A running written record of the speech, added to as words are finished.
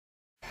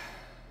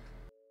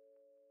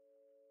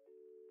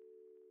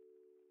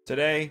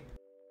Today,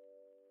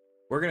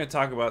 we're going to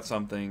talk about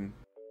something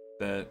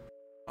that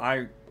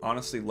I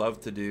honestly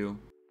love to do,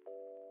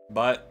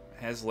 but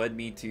has led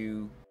me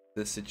to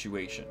this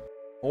situation,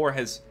 or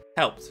has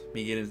helped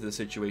me get into the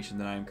situation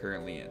that I am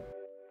currently in.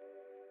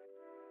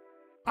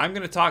 I'm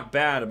going to talk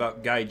bad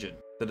about Gaijin,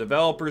 the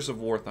developers of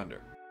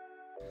Warthunder,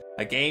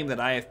 a game that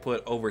I have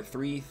put over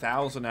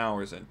 3,000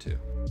 hours into.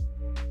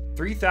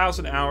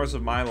 3,000 hours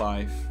of my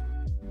life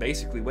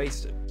basically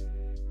wasted.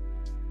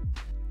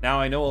 Now,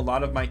 I know a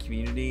lot of my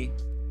community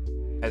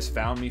has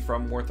found me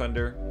from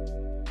Warthunder,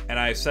 and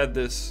I've said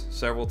this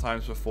several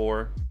times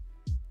before,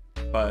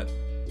 but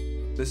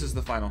this is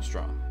the final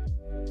straw.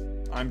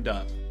 I'm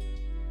done.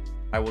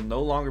 I will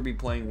no longer be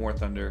playing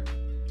Warthunder,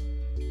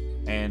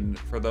 and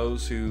for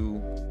those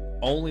who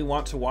only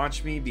want to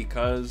watch me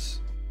because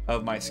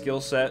of my skill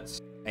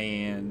sets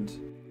and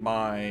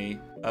my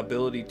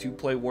ability to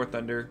play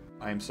Warthunder,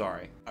 I'm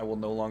sorry. I will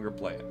no longer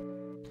play it.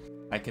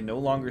 I can no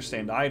longer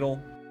stand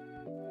idle.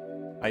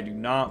 I do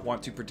not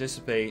want to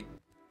participate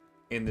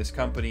in this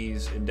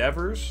company's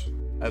endeavors,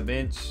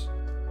 events,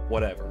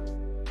 whatever.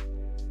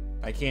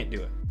 I can't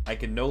do it. I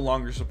can no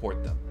longer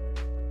support them,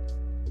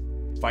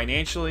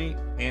 financially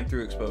and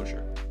through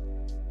exposure.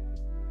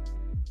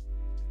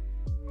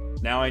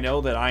 Now I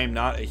know that I am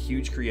not a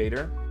huge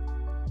creator,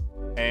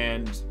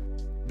 and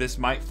this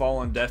might fall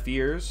on deaf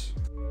ears,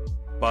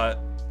 but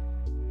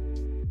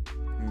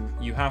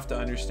you have to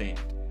understand.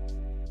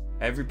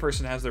 Every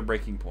person has their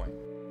breaking point,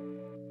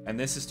 and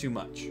this is too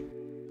much.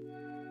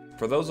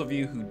 For those of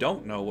you who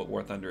don't know what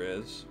Warthunder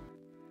is,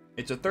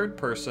 it's a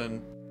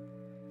third-person,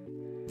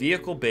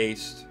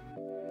 vehicle-based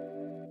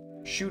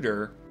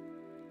shooter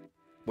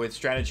with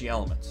strategy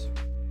elements.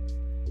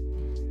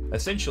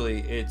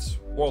 Essentially, it's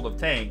World of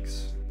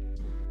Tanks,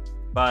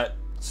 but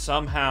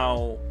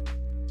somehow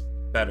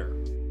better.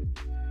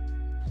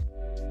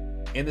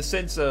 In the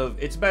sense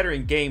of, it's better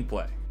in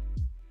gameplay,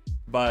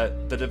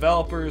 but the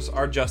developers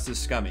are just as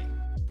scummy.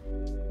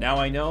 Now,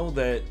 I know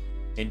that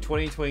in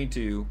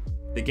 2022,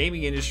 the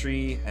gaming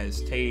industry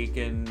has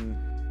taken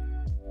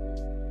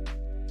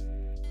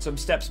some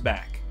steps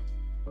back,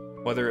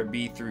 whether it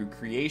be through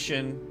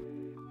creation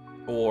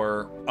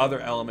or other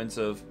elements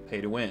of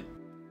pay to win,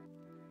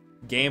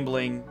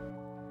 gambling,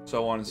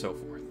 so on and so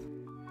forth.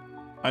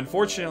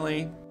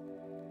 Unfortunately,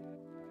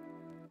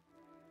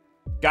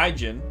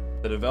 Gaijin,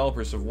 the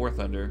developers of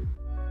Warthunder,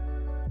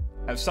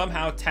 have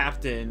somehow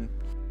tapped in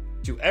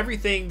to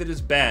everything that is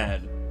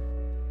bad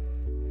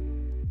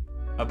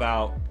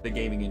about the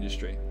gaming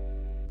industry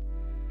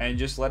and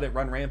just let it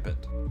run rampant.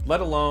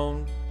 Let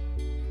alone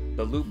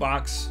the loot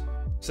box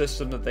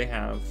system that they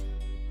have,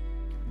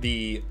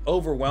 the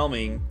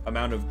overwhelming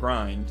amount of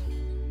grind,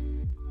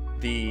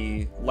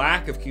 the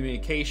lack of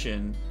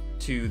communication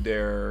to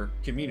their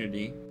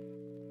community,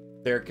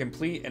 their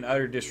complete and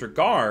utter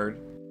disregard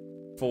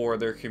for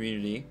their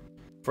community.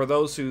 For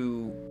those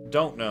who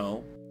don't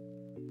know,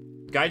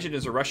 Gaijin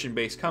is a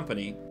Russian-based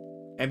company,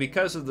 and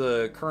because of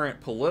the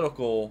current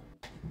political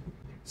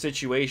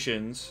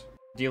situations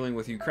dealing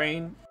with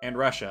Ukraine and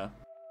Russia,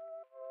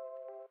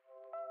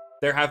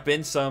 there have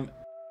been some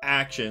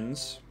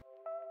actions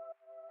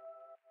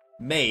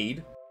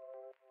made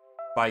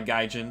by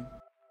Gaijin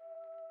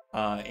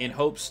in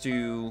hopes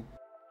to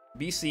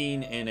be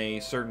seen in a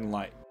certain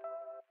light.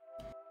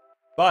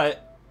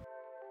 But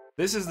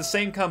this is the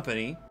same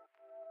company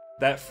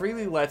that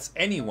freely lets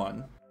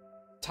anyone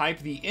type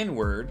the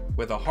N-word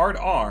with a hard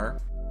R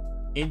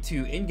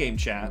into in-game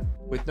chat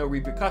with no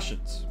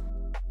repercussions.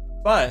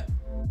 But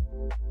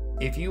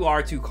if you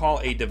are to call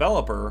a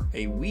developer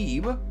a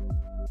weeb,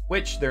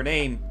 which their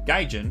name,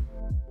 Gaijin,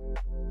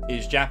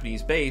 is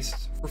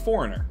Japanese-based for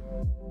foreigner,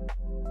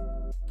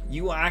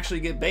 you will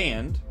actually get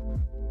banned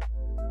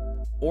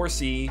or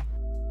see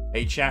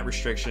a chat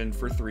restriction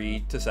for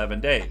 3 to 7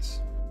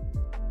 days.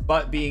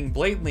 But being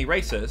blatantly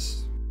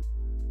racist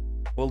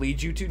will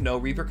lead you to no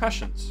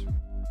repercussions.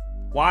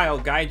 While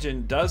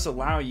Gaijin does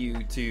allow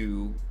you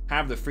to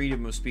have the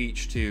freedom of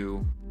speech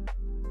to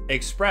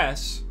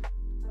express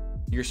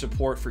your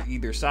support for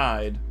either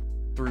side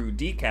through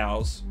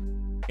decals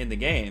in the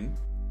game,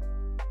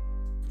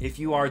 if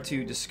you are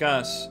to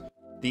discuss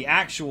the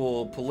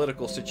actual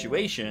political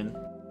situation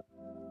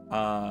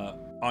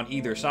on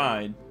either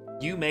side,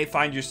 you may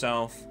find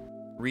yourself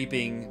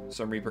reaping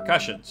some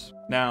repercussions.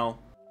 Now,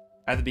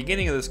 at the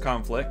beginning of this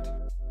conflict,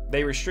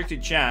 they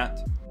restricted chat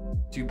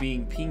to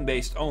being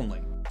ping-based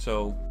only.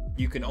 So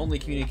you can only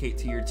communicate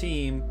to your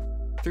team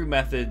through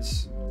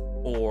methods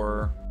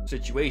or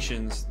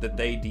situations that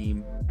they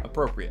deem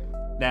appropriate.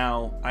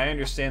 Now, I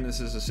understand this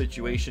is a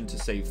situation to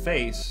save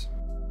face,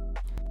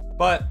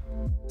 but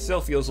still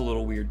feels a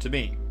little weird to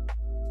me.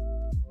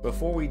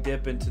 Before we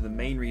dip into the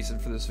main reason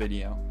for this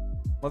video,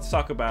 let's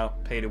talk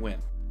about pay to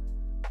win.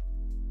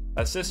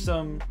 A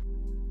system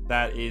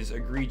that is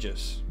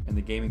egregious in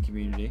the gaming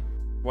community,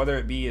 whether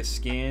it be a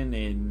skin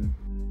in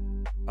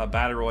a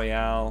battle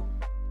royale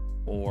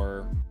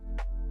or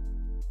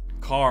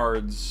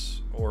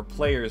cards or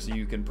players that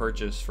you can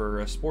purchase for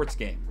a sports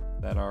game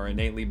that are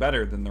innately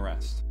better than the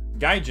rest.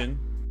 Gaijin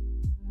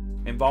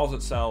involves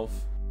itself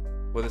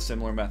with a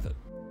similar method,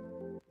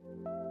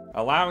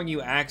 allowing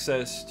you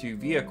access to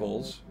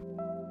vehicles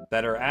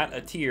that are at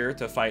a tier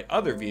to fight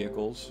other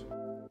vehicles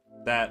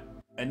that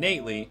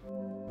innately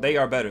they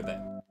are better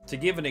than. To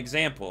give an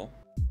example,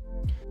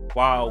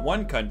 while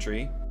one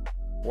country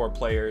or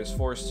player is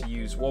forced to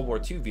use World War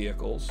II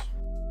vehicles,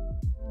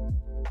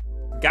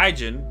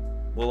 Gaijin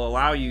will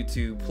allow you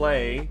to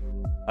play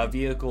a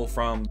vehicle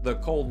from the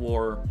Cold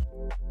War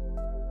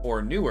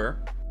or newer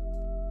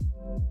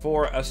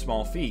for a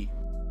small fee.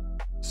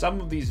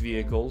 Some of these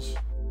vehicles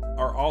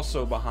are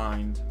also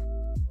behind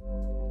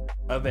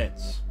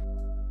events.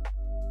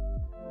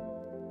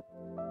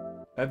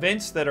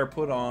 Events that are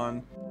put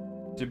on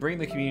to bring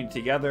the community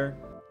together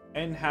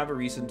and have a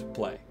reason to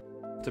play,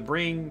 to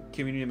bring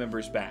community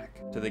members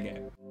back to the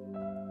game.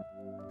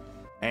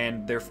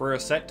 And they're for a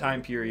set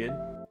time period.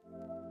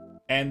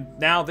 And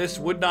now this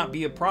would not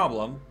be a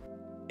problem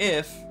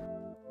if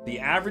the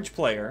average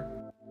player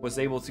was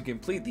able to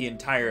complete the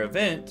entire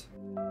event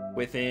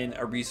within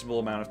a reasonable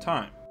amount of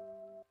time.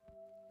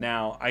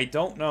 Now, I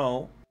don't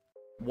know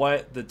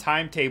what the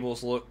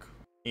timetables look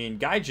in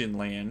Gaijin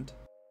land,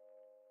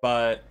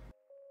 but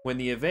when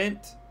the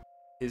event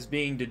is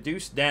being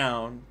deduced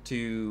down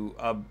to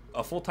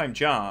a full-time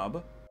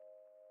job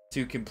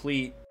to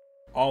complete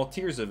all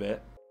tiers of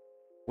it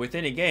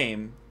within a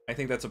game, I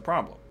think that's a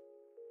problem.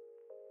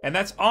 And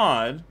that's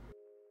odd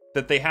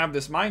that they have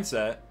this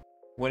mindset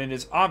when it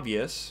is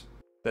obvious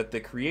that the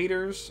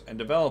creators and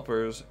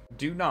developers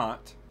do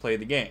not play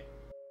the game.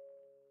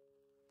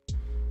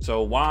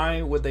 So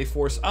why would they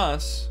force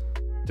us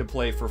to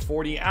play for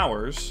 40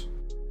 hours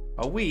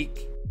a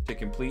week to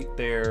complete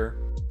their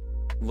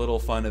little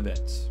fun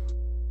events?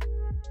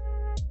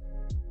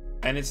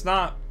 And it's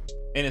not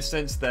in a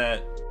sense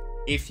that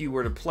if you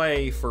were to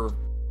play for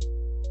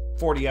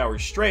 40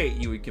 hours straight,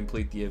 you would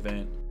complete the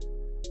event.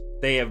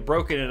 They have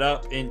broken it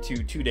up into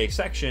 2-day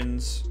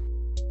sections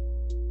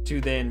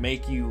to then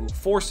make you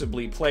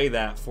forcibly play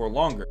that for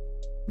longer.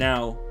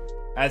 Now,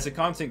 as a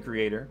content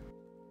creator,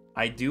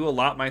 I do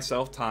allot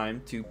myself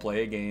time to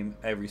play a game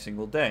every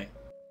single day.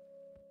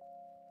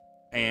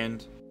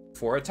 And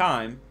for a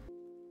time,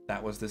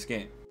 that was this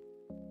game.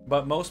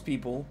 But most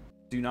people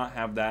do not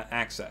have that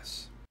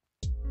access.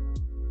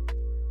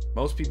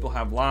 Most people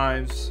have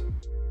lives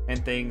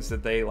and things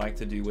that they like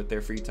to do with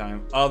their free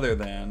time other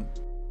than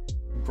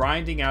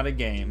grinding out a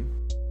game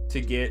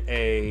to get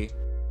a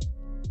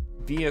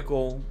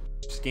vehicle,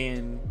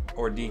 skin,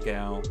 or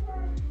decal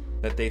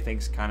that they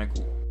think's kind of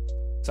cool.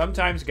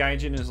 Sometimes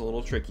Gaijin is a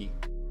little tricky,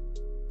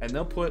 and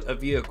they'll put a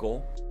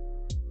vehicle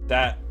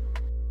that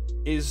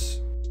is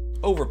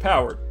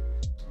overpowered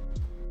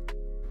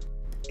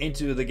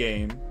into the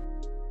game,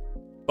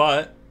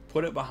 but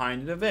put it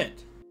behind an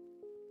event.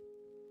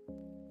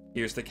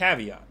 Here's the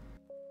caveat.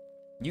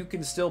 You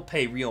can still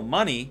pay real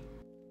money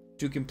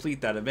to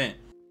complete that event.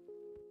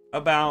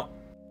 About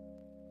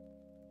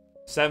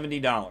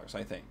 $70,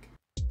 I think,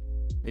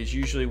 is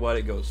usually what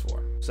it goes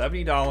for.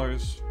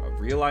 $70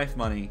 of real life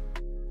money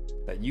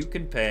that you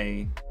can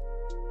pay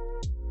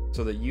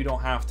so that you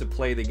don't have to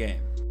play the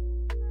game.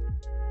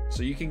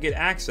 So you can get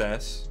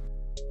access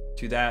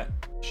to that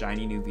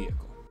shiny new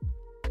vehicle.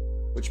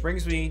 Which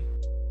brings me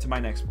to my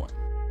next point.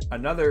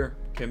 Another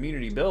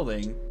community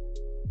building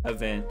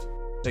event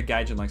that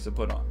Gaijin likes to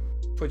put on.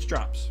 Twitch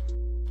drops.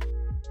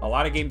 A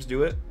lot of games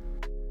do it.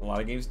 A lot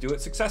of games do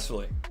it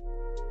successfully.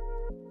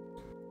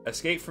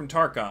 Escape from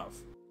Tarkov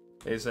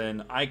is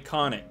an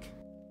iconic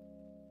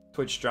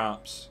Twitch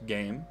drops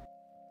game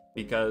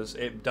because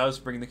it does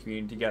bring the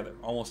community together.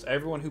 Almost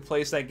everyone who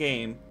plays that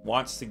game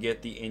wants to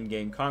get the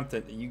in-game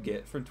content that you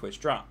get from Twitch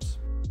drops.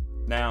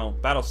 Now,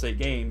 Battlestate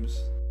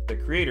Games, the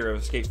creator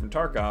of Escape from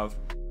Tarkov,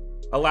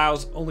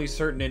 allows only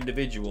certain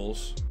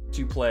individuals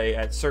to play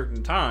at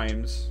certain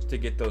times to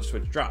get those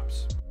Twitch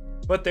drops.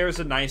 But there's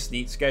a nice,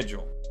 neat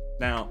schedule.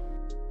 Now,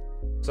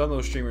 some of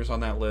those streamers on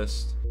that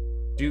list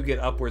do get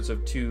upwards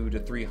of 200,000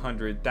 to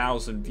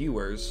 300,000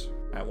 viewers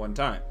at one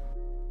time.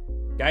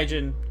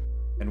 Gaijin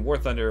and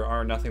Warthunder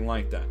are nothing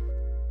like that.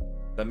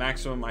 The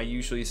maximum I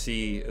usually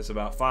see is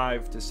about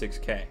 5 to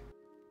 6K.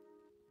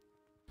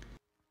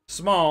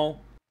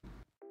 Small,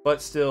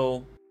 but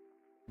still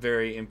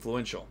very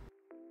influential.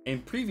 In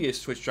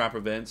previous Twitch drop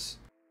events,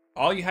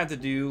 all you had to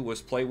do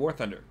was play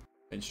Warthunder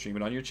and stream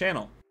it on your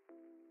channel.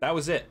 That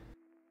was it.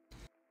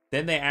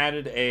 Then they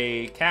added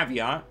a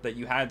caveat that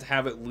you had to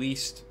have at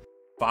least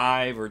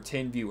 5 or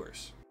 10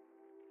 viewers.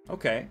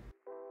 Okay.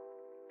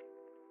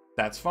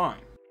 That's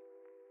fine.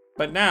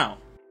 But now,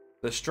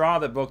 the straw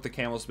that broke the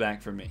camel's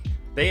back for me.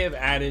 They have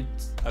added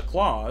a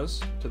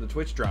clause to the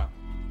Twitch drop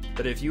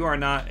that if you are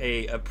not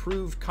an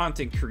approved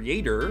content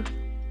creator,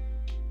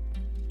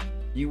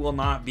 you will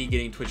not be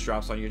getting Twitch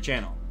drops on your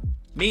channel.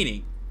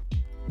 Meaning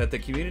that the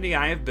community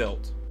I have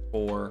built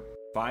for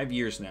 5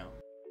 years now,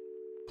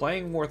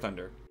 playing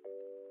Warthunder,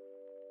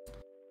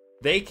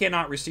 they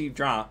cannot receive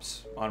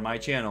drops on my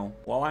channel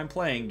while I'm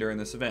playing during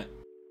this event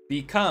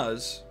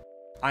because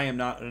I am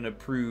not an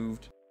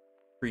approved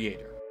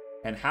creator.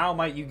 And how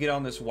might you get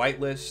on this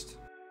whitelist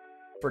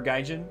for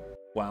Gaijin?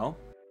 Well,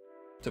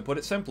 to put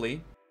it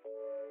simply,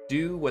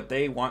 do what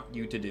they want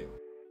you to do.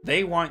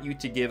 They want you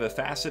to give a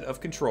facet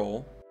of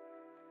control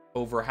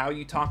over how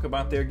you talk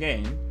about their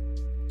game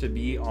to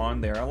be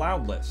on their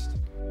allowed list.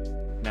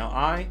 Now,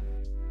 I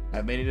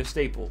have made it a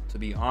staple to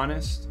be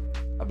honest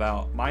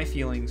about my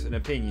feelings and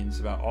opinions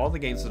about all the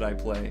games that I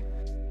play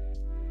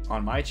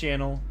on my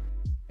channel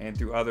and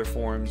through other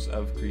forms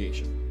of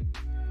creation.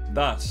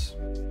 Thus,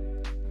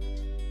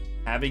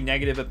 having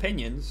negative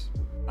opinions,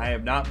 I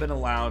have not been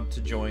allowed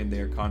to join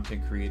their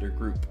content creator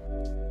group.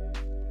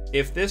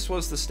 If this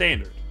was the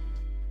standard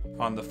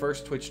on the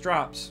first Twitch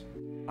drops,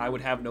 I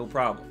would have no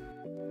problem.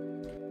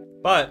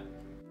 But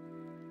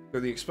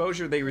through the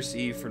exposure they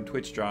receive from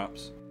Twitch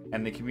drops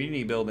and the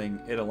community building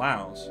it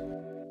allows,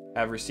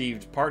 have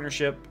received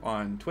partnership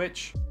on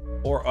Twitch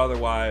or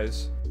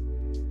otherwise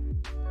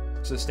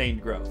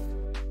sustained growth.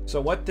 So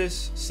what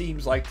this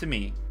seems like to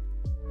me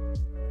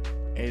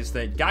is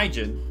that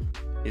Gaijin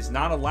is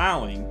not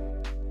allowing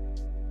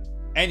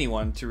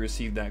anyone to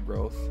receive that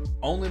growth,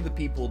 only the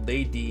people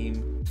they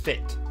deem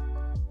fit.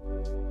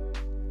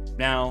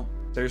 Now,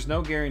 there's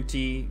no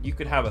guarantee. You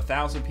could have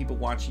 1,000 people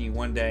watching you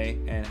one day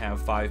and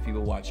have 5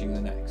 people watching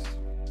the next.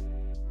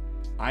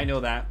 I know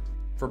that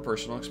from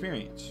personal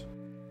experience.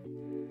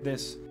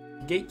 This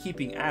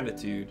gatekeeping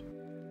attitude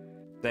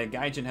that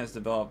Gaijin has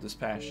developed this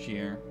past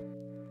year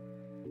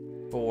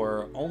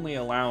for only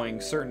allowing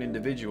certain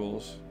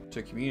individuals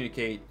to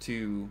communicate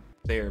to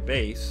their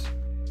base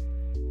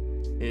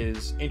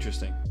is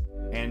interesting.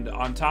 And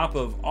on top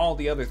of all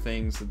the other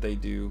things that they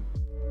do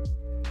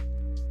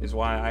is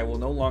why I will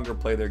no longer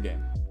play their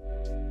game.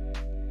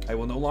 I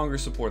will no longer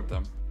support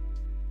them.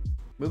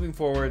 Moving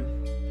forward,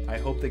 I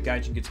hope that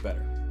Gaijin gets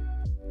better.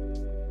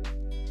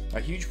 A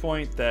huge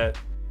point that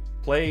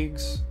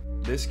plagues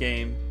this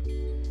game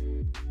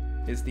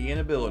is the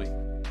inability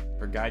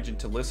for Gaijin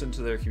to listen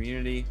to their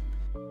community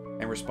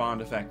and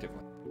respond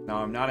effectively. Now,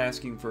 I'm not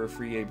asking for a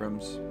free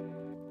Abrams,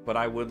 but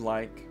I would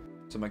like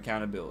some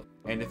accountability.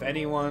 And if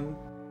anyone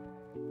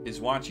is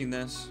watching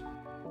this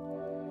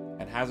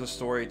and has a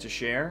story to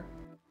share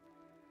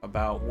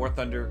about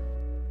Warthunder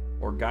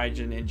or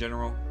Gaijin in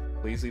general,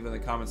 please leave in the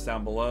comments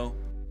down below.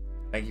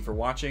 Thank you for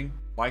watching.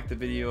 Like the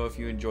video if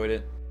you enjoyed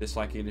it,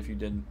 dislike it if you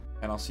didn't,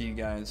 and I'll see you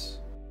guys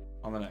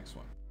on the next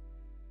one.